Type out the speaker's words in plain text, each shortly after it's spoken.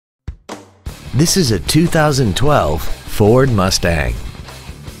This is a 2012 Ford Mustang.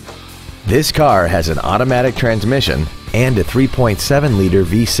 This car has an automatic transmission and a 3.7-liter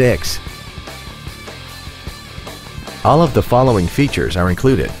V6. All of the following features are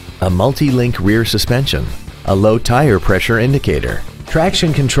included: a multi-link rear suspension, a low tire pressure indicator,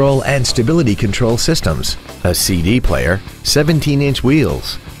 traction control and stability control systems, a CD player, 17-inch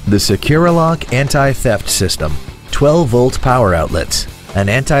wheels, the Securalock anti-theft system, 12-volt power outlets, an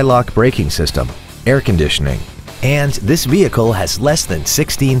anti-lock braking system, air conditioning, and this vehicle has less than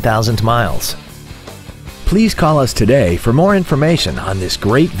 16,000 miles. Please call us today for more information on this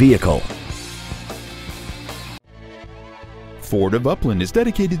great vehicle. Ford of Upland is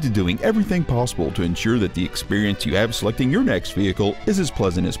dedicated to doing everything possible to ensure that the experience you have selecting your next vehicle is as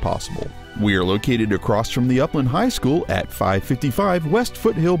pleasant as possible. We are located across from the Upland High School at 555 West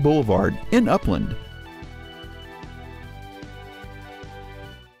Foothill Boulevard in Upland.